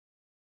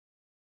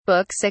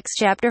Book 6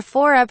 Chapter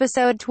 4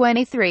 Episode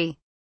 23.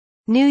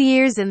 New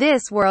Year's in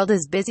this world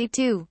is busy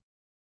too.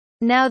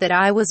 Now that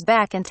I was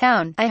back in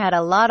town, I had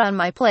a lot on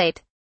my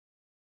plate.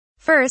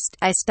 First,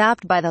 I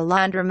stopped by the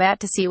laundromat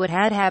to see what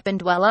had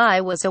happened while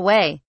I was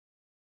away.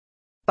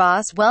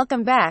 "Boss,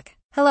 welcome back."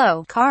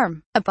 "Hello,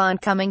 Carm." Upon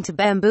coming to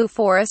Bamboo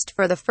Forest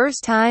for the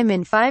first time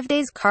in 5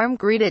 days, Carm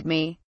greeted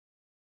me.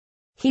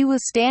 He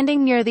was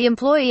standing near the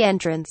employee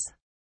entrance.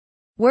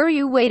 "Were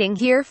you waiting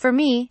here for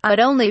me?" "I'd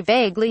only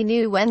vaguely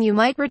knew when you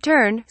might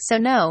return, so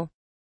no.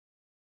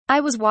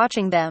 I was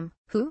watching them."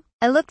 "Who?"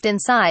 I looked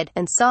inside,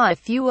 and saw a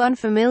few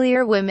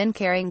unfamiliar women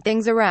carrying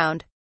things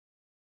around.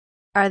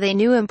 "Are they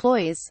new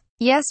employees?"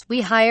 "Yes,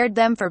 we hired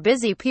them for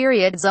busy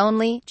periods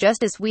only,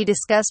 just as we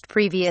discussed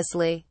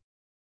previously."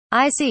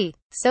 "I see.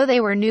 So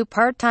they were new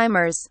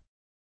part-timers."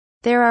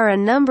 "There are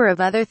a number of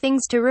other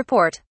things to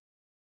report.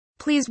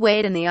 Please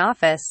wait in the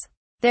office."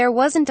 There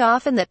wasn't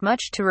often that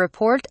much to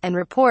report, and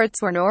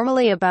reports were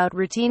normally about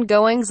routine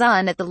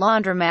goings-on at the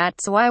laundromat,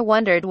 so I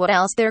wondered what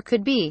else there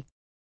could be.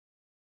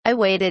 I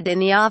waited in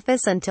the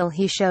office until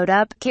he showed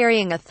up,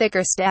 carrying a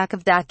thicker stack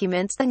of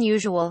documents than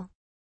usual.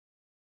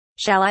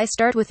 "Shall I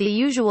start with the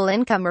usual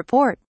income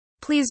report?"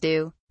 "Please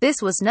do."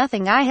 This was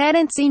nothing I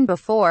hadn't seen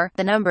before.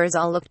 The numbers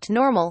all looked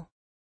normal.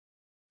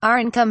 Our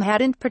income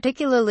hadn't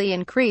particularly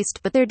increased,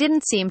 but there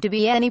didn't seem to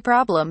be any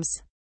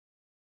problems.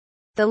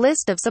 The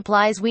list of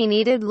supplies we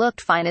needed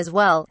looked fine as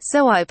well,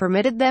 so I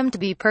permitted them to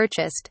be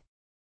purchased.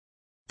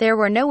 There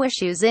were no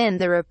issues in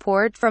the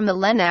report from the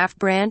Lenaf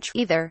branch,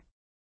 either.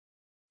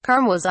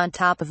 Carm was on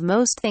top of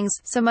most things,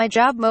 so my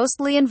job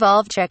mostly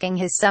involved checking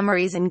his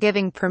summaries and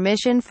giving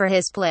permission for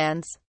his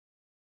plans.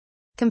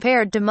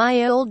 Compared to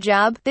my old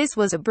job, this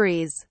was a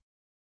breeze.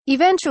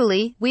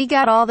 Eventually, we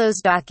got all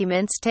those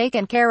documents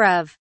taken care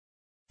of.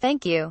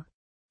 Thank you.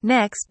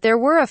 Next, there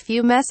were a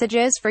few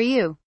messages for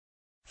you.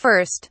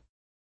 First,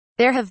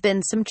 there have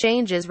been some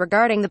changes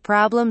regarding the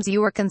problems you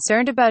were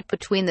concerned about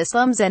between the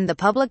slums and the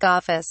public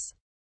office.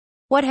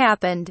 What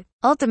happened?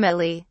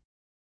 Ultimately,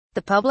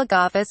 the public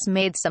office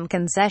made some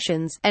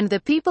concessions, and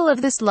the people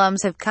of the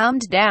slums have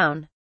calmed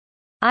down.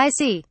 I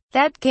see.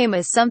 That came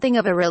as something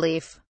of a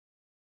relief.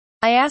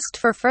 I asked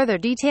for further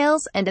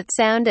details, and it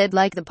sounded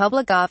like the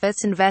public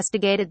office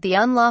investigated the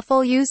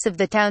unlawful use of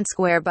the town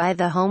square by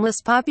the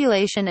homeless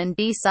population and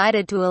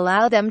decided to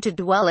allow them to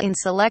dwell in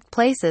select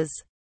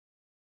places.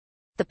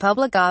 The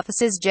public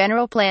office's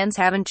general plans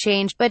haven't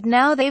changed, but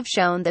now they've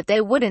shown that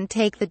they wouldn't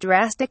take the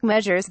drastic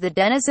measures the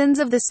denizens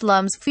of the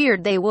slums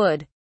feared they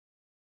would.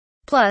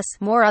 Plus,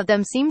 more of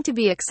them seem to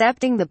be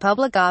accepting the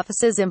public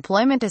office's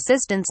employment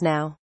assistance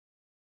now.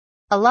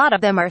 A lot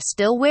of them are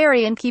still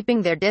wary and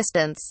keeping their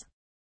distance.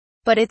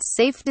 But it's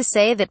safe to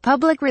say that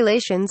public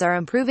relations are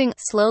improving,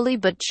 slowly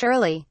but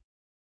surely.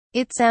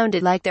 It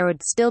sounded like there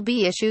would still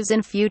be issues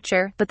in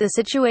future, but the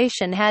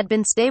situation had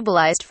been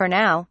stabilized for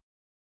now.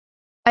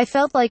 I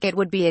felt like it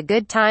would be a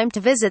good time to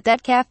visit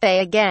that cafe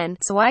again,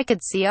 so I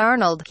could see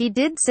Arnold. He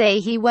did say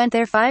he went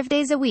there 5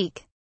 days a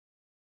week.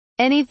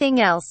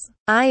 "Anything else?"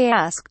 I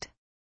asked.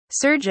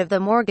 "Serge of the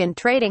Morgan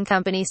Trading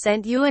Company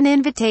sent you an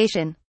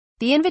invitation."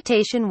 The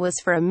invitation was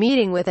for a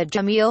meeting with a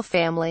Jamil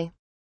family.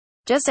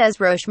 Just as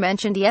Roche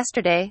mentioned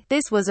yesterday,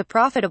 this was a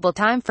profitable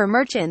time for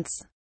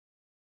merchants.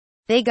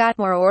 They got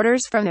more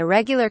orders from their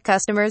regular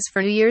customers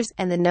for New Year's,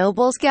 and the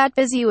nobles got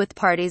busy with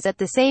parties at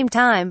the same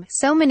time,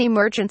 so many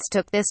merchants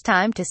took this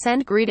time to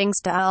send greetings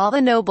to all the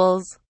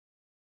nobles.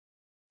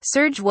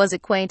 Serge was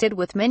acquainted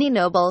with many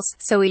nobles,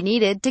 so he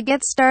needed to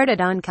get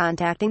started on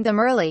contacting them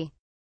early.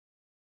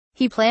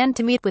 He planned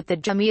to meet with the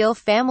Jamil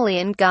family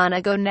in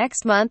Ganago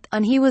next month,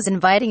 and he was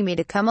inviting me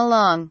to come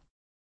along.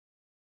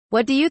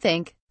 "What do you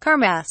think?"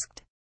 Carm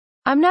asked.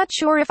 "I'm not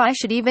sure if I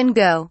should even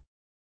go.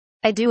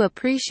 I do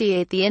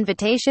appreciate the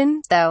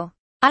invitation, though.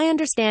 I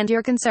understand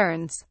your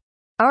concerns.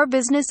 Our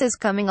business is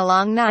coming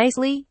along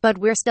nicely, but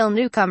we're still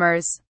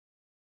newcomers.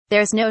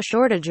 There's no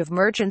shortage of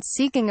merchants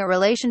seeking a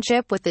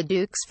relationship with the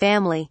Duke's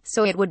family,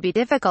 so it would be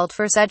difficult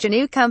for such a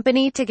new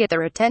company to get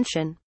their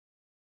attention."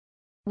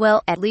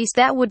 "Well, at least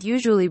that would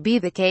usually be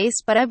the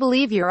case, but I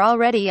believe you're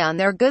already on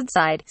their good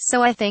side,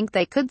 so I think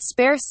they could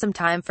spare some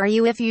time for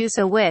you if you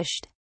so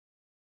wished.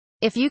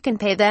 If you can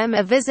pay them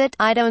a visit,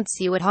 I don't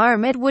see what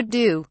harm it would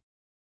do.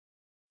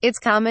 It's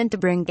common to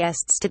bring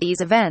guests to these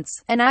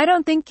events, and I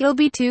don't think you'll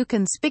be too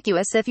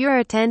conspicuous if you're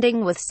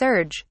attending with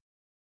Serge.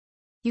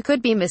 You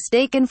could be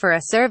mistaken for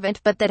a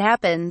servant, but that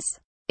happens.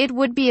 It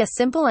would be a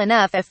simple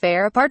enough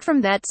affair apart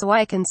from that, so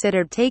I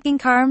considered taking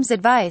Carm's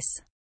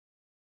advice."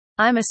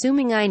 "I'm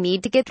assuming I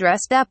need to get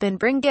dressed up and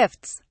bring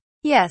gifts."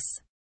 "Yes.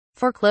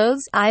 For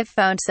clothes, I've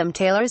found some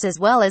tailors as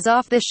well as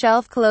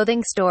off-the-shelf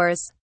clothing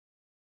stores.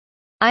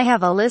 I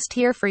have a list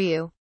here for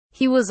you."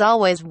 He was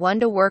always one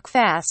to work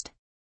fast.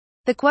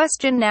 The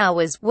question now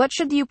is, what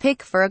should you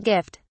pick for a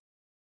gift?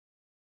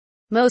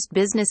 Most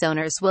business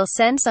owners will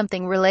send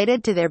something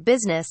related to their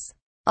business.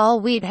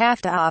 All we'd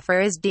have to offer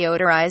is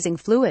deodorizing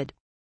fluid.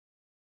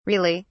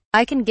 "Really?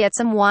 I can get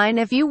some wine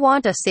if you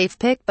want a safe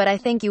pick, but I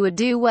think you would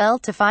do well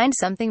to find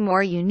something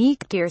more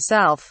unique to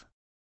yourself."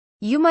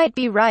 "You might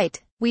be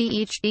right. We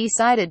each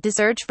decided to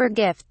search for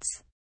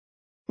gifts.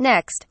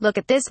 Next, look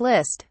at this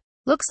list.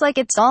 Looks like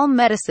it's all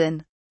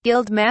medicine.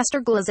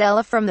 Guildmaster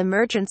Glazella from the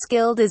Merchants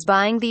Guild is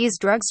buying these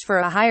drugs for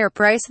a higher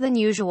price than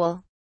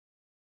usual.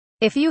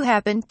 If you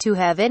happen to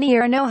have any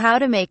or know how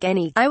to make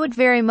any, I would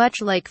very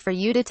much like for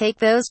you to take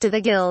those to the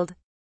guild.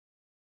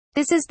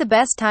 This is the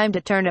best time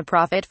to turn a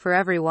profit for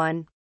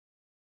everyone,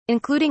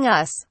 including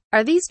us.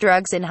 Are these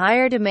drugs in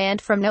higher demand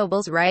from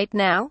nobles right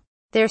now?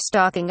 They're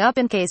stocking up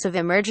in case of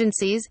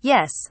emergencies.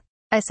 Yes.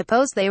 I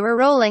suppose they were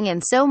rolling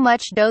in so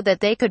much dough that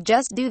they could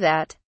just do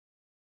that.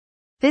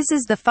 This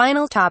is the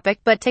final topic,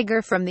 but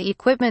Tigger from the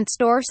equipment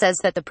store says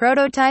that the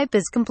prototype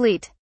is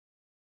complete.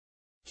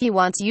 He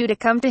wants you to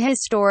come to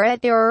his store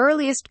at your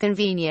earliest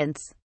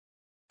convenience.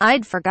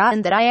 I'd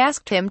forgotten that I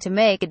asked him to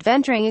make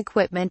adventuring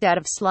equipment out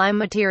of slime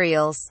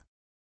materials.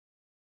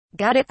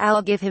 Got it,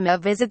 I'll give him a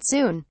visit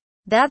soon.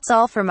 That's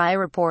all for my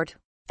report.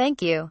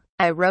 Thank you.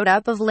 I wrote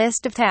up a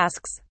list of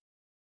tasks.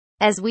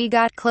 As we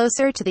got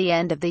closer to the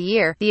end of the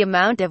year, the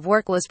amount of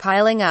work was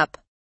piling up.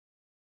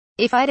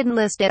 If I didn't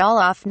list it all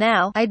off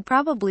now, I'd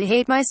probably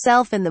hate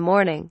myself in the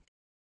morning.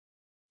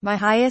 My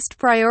highest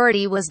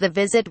priority was the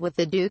visit with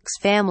the Duke's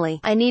family.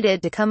 I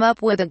needed to come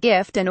up with a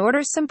gift and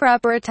order some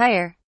proper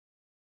attire.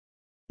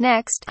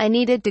 Next, I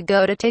needed to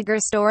go to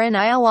Tigger's store, and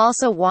I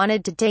also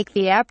wanted to take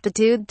the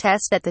aptitude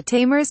test at the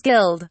Tamers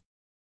Guild.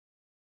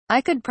 I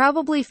could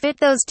probably fit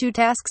those 2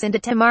 tasks into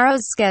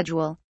tomorrow's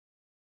schedule.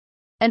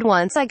 And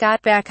once I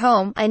got back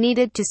home, I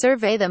needed to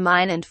survey the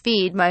mine and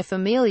feed my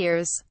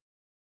familiars.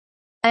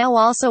 I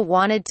also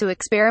wanted to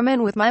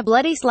experiment with my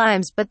bloody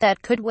slimes, but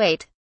that could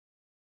wait.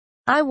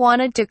 I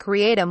wanted to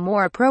create a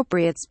more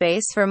appropriate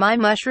space for my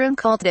mushroom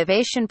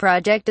cultivation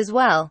project as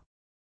well.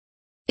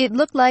 It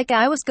looked like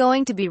I was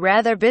going to be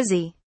rather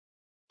busy.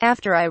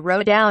 After I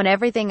wrote down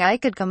everything I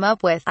could come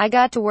up with, I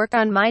got to work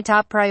on my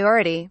top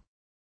priority.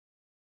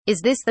 Is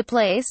this the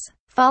place?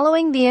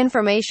 Following the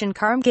information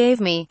Carm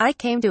gave me, I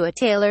came to a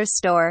tailor's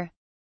store.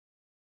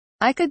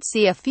 I could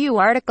see a few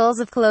articles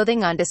of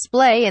clothing on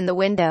display in the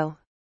window.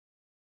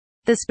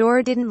 The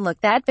store didn't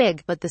look that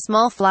big, but the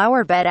small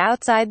flower bed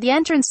outside the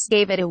entrance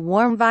gave it a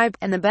warm vibe,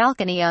 and the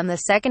balcony on the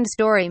second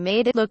story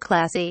made it look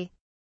classy.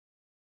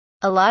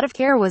 A lot of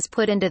care was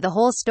put into the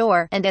whole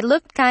store, and it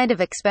looked kind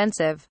of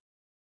expensive.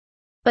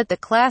 But the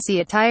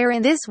classy attire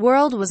in this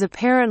world was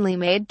apparently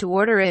made to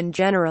order in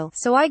general,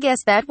 so I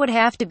guess that would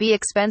have to be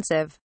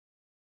expensive.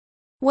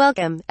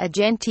 Welcome, a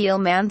genteel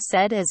man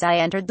said as I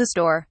entered the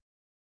store.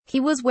 He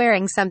was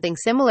wearing something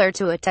similar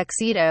to a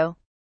tuxedo.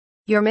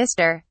 You're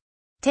Mr.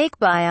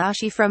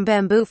 Takebayashi from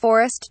Bamboo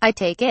Forest, I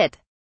take it.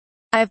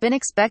 I've been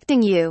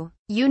expecting you.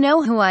 You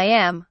know who I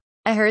am.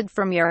 I heard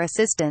from your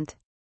assistant.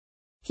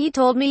 He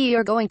told me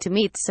you're going to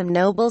meet some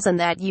nobles and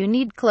that you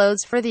need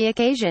clothes for the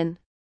occasion.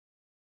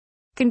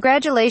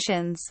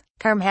 Congratulations,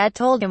 Carm had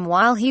told him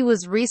while he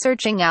was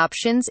researching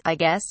options, I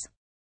guess.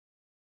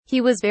 He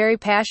was very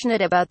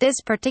passionate about this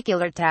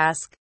particular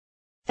task.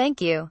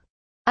 Thank you.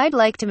 I'd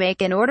like to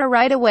make an order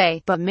right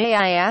away, but may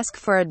I ask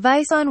for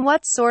advice on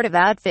what sort of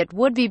outfit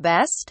would be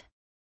best?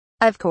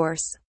 Of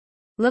course.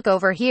 Look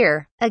over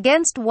here.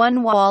 Against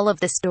one wall of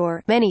the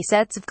store, many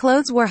sets of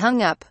clothes were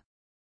hung up.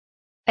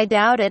 I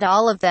doubted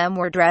all of them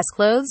were dress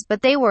clothes,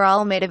 but they were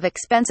all made of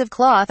expensive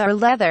cloth or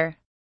leather.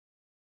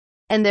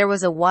 And there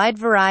was a wide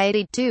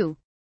variety too.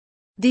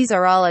 These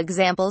are all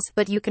examples,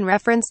 but you can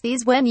reference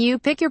these when you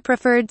pick your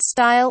preferred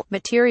style,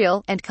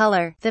 material, and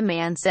color, the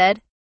man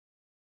said.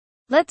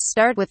 Let's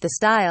start with the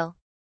style.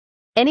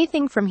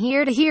 Anything from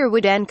here to here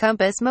would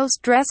encompass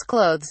most dress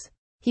clothes.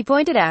 He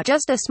pointed out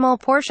just a small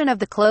portion of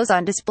the clothes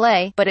on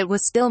display, but it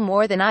was still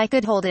more than I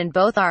could hold in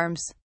both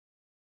arms.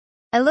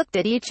 I looked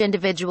at each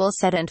individual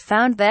set and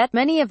found that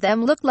many of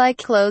them looked like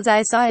clothes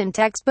I saw in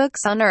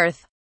textbooks on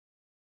Earth.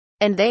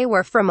 And they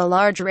were from a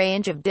large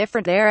range of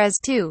different eras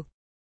too.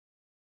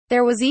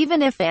 There was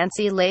even a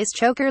fancy lace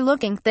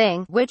choker-looking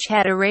thing, which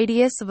had a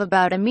radius of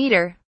about a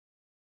meter.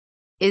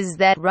 Is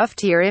that rough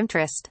to your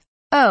interest?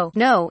 Oh,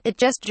 no, it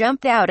just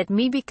jumped out at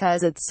me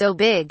because it's so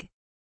big.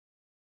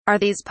 Are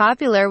these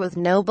popular with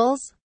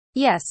nobles?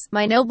 Yes,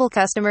 my noble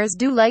customers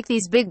do like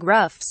these big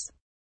ruffs.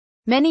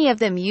 Many of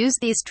them use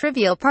these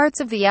trivial parts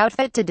of the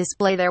outfit to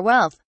display their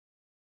wealth.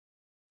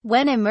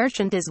 When a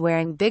merchant is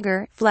wearing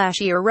bigger,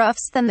 flashier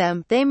ruffs than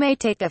them, they may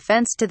take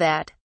offense to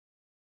that.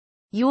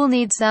 You will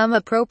need some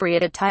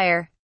appropriate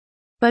attire.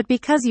 But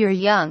because you're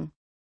young,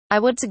 I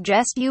would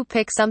suggest you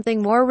pick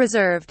something more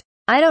reserved.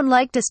 I don't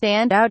like to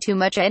stand out too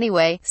much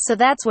anyway, so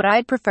that's what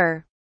I'd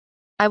prefer.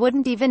 I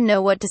wouldn't even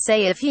know what to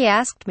say if he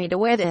asked me to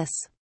wear this.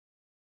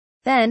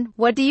 Then,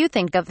 what do you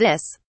think of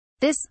this?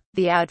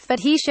 The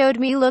outfit he showed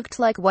me looked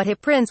like what a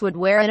prince would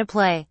wear in a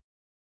play.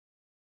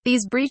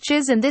 These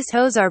breeches and this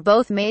hose are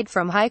both made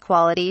from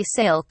high-quality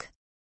silk.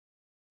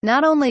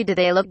 Not only do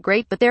they look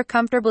great, but they're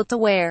comfortable to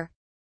wear.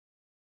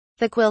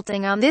 The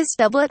quilting on this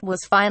doublet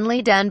was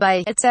finely done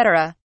by,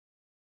 etc.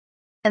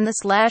 And the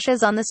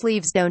slashes on the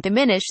sleeves don't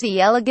diminish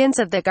the elegance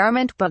of the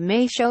garment, but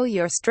may show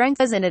your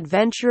strength as an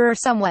adventurer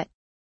somewhat.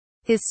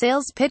 His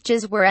sales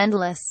pitches were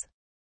endless.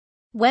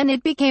 When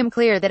it became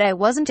clear that I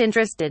wasn't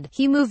interested,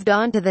 he moved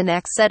on to the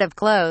next set of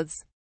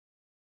clothes.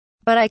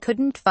 But I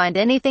couldn't find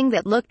anything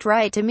that looked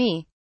right to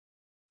me.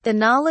 The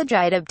knowledge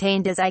I'd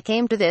obtained as I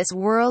came to this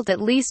world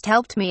at least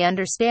helped me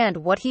understand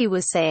what he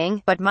was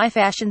saying, but my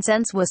fashion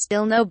sense was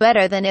still no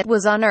better than it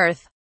was on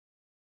Earth.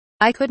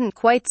 I couldn't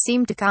quite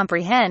seem to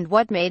comprehend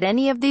what made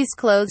any of these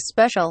clothes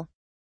special.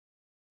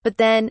 But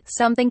then,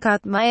 something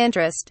caught my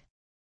interest.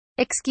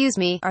 "Excuse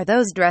me, are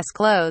those dress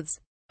clothes?"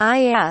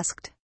 I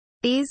asked.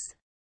 "These?"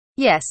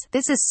 "Yes,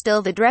 this is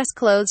still the dress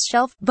clothes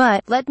shelf,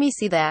 but let me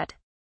see that."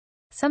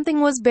 Something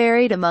was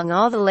buried among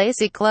all the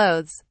lacy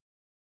clothes.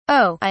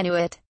 Oh, I knew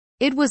it.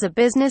 It was a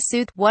business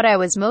suit, what I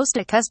was most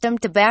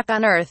accustomed to back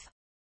on Earth.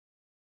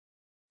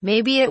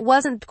 Maybe it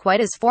wasn't quite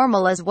as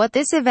formal as what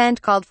this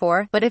event called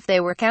for, but if they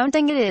were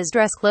counting it as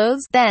dress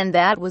clothes, then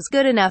that was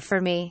good enough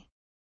for me.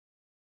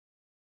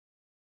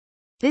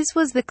 This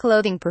was the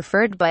clothing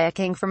preferred by a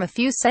king from a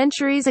few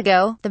centuries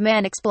ago, the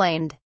man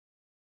explained.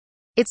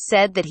 It's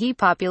said that he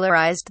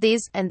popularized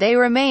these, and they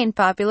remain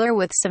popular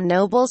with some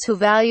nobles who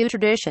value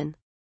tradition.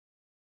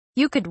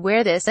 You could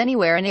wear this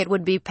anywhere and it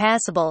would be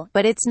passable,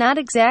 but it's not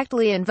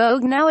exactly in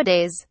vogue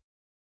nowadays.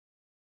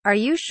 Are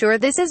you sure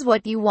this is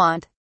what you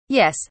want?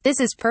 Yes, this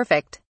is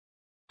perfect.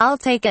 I'll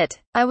take it.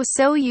 I was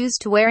so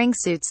used to wearing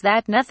suits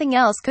that nothing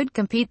else could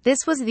compete.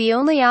 This was the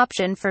only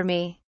option for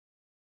me.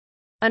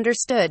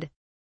 Understood.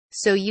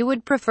 So you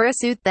would prefer a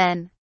suit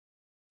then?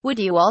 Would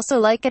you also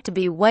like it to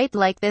be white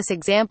like this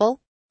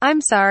example?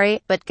 I'm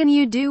sorry, but can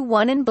you do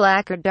one in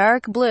black or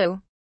dark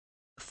blue?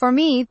 For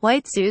me,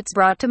 white suits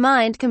brought to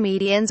mind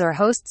comedians or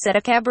hosts at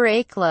a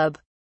cabaret club.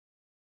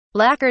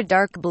 Black or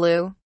dark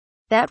blue?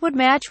 That would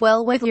match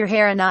well with your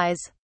hair and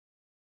eyes.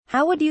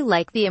 How would you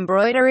like the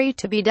embroidery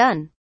to be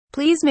done?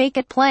 Please make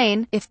it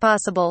plain, if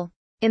possible.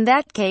 In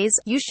that case,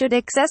 you should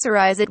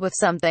accessorize it with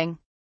something.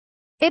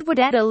 It would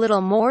add a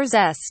little more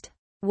zest.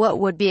 What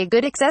would be a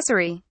good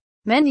accessory?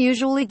 Men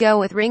usually go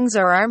with rings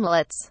or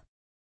armlets.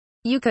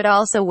 You could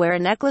also wear a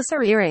necklace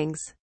or earrings.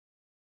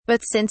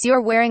 But since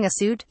you're wearing a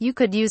suit, you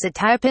could use a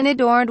tie pin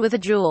adorned with a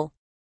jewel.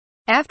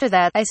 After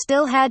that, I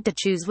still had to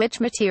choose which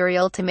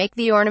material to make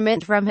the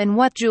ornament from and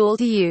what jewel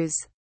to use.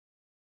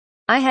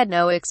 I had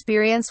no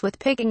experience with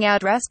picking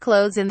out dress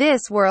clothes in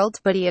this world,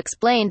 but he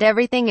explained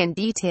everything in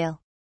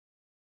detail.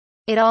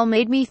 It all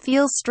made me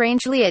feel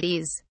strangely at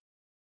ease.